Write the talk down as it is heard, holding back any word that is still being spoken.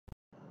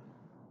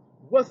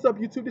What's up,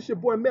 YouTube? This your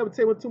boy Melvin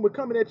Taylor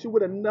coming at you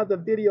with another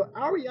video.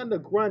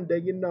 Ariana Grande,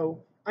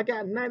 I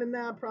got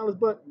 99 problems,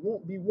 but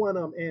won't be one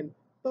of them. And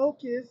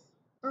focus,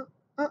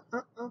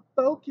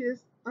 focus,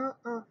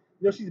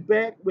 she's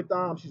back with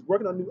she's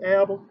working on a new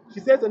album. She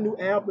says a new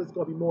album is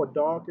gonna be more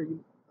darker, and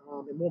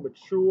more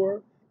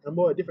mature and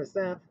more a different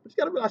sound. But you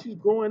gotta realize she's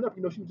growing up.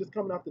 She was just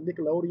coming off the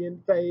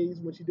Nickelodeon phase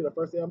when she did her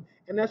first album,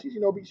 and now she's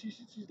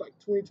she's like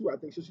 22, I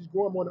think. So she's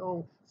growing more on her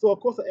own. So of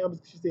course her album,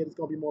 she said, it's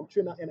gonna be more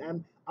mature now,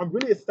 and I'm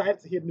really excited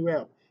to hear the new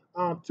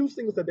album. Two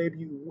singles that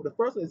debut. The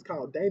first one is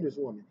called Dangerous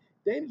Woman.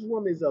 Dangerous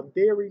Woman is a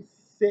very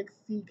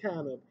sexy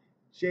kind of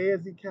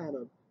jazzy kind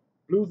of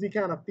bluesy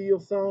kind of feel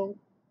song.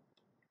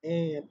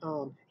 And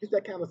it's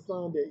that kind of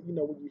song that,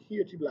 when you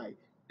hear it, you be like,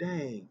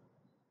 dang,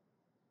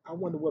 I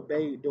wonder what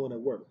Babe doing at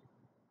work.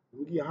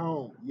 When we get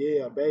home,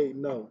 yeah, Babe,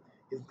 no.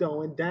 It's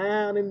going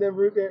down in the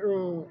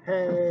bedroom.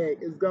 Hey,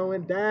 it's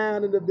going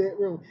down in the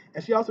bedroom.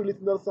 And she also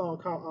released another song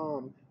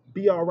called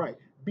Be Alright.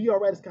 Be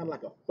Alright is kind of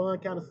like a fun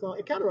kind of song.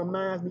 It kind of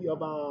reminds me of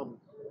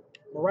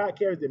Mariah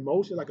Carey's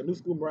Emotions, like a new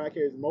school Mariah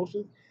Carey's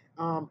Emotions.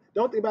 The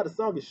only thing about the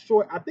song is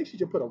short. I think she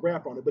should put a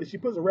rap on it. But if she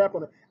puts a rap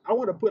on it, I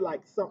want to put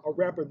like a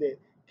rapper that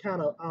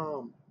kind of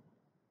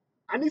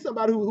I need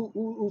somebody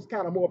who's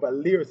kind of more of a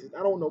lyricist.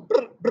 I don't know,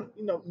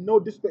 no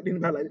disrespect to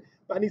anybody like that,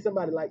 but I need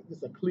somebody like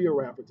just a clear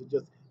rapper to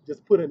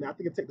just put in. I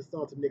think it take the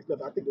song to the next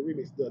level. I think the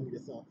remix does need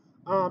a song.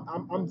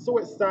 I'm so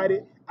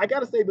excited. I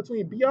gotta say,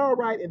 between Be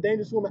Alright and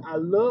Dangerous Woman, I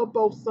love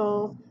both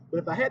songs. But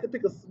if I had to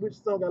pick which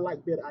song I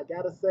like better, I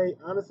gotta say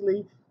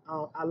honestly,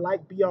 I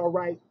like Be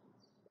Alright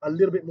a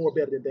little bit more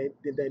better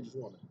than Dangerous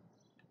Woman.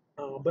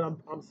 But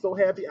I'm so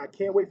happy. I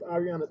can't wait for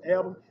Ariana's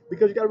album,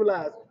 because you gotta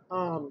realize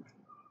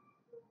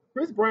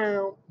Chris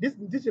Brown, this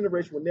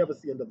generation will never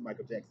see another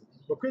Michael Jackson.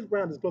 But Chris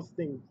Brown is the closest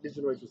thing this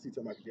generation will see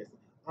to Michael Jackson.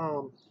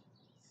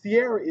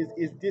 Sierra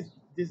is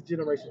this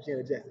generation's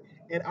Janet Jackson.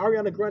 And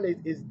Ariana Grande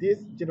is this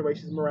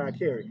generation's Mariah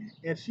Carey.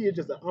 And she is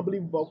just an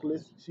unbelievable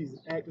vocalist. She's an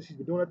actress. She's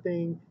been doing her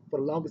thing for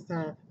the longest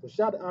time. So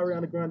shout out to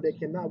Ariana Grande.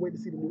 Cannot wait to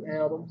see the new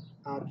album.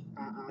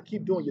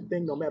 Keep doing your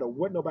thing no matter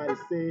what nobody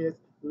says.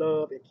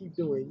 Love, and keep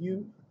doing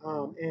you.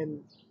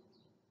 And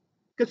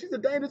because she's a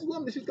dangerous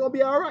woman, she's gonna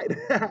be all right.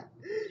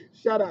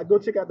 Shout out, go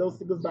check out those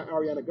singles by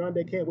Ariana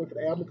Grande. Can't wait for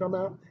the album to come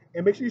out.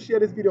 And make sure you share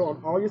this video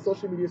on all your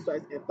social media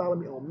sites, and follow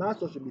me on my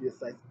social media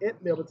sites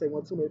at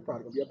MelvinTay12.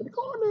 Probably gonna be up in the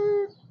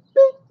corner.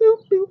 Boop,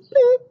 boop, boop,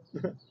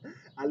 boop.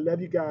 I love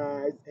you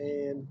guys,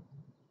 and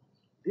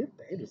live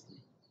dangerously,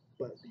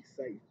 but be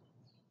safe.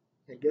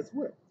 And guess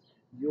what?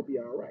 You'll be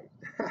all right.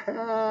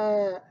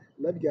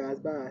 Love you guys.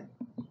 Bye.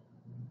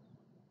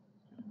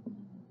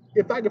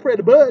 If I can pray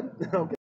the bud. Okay.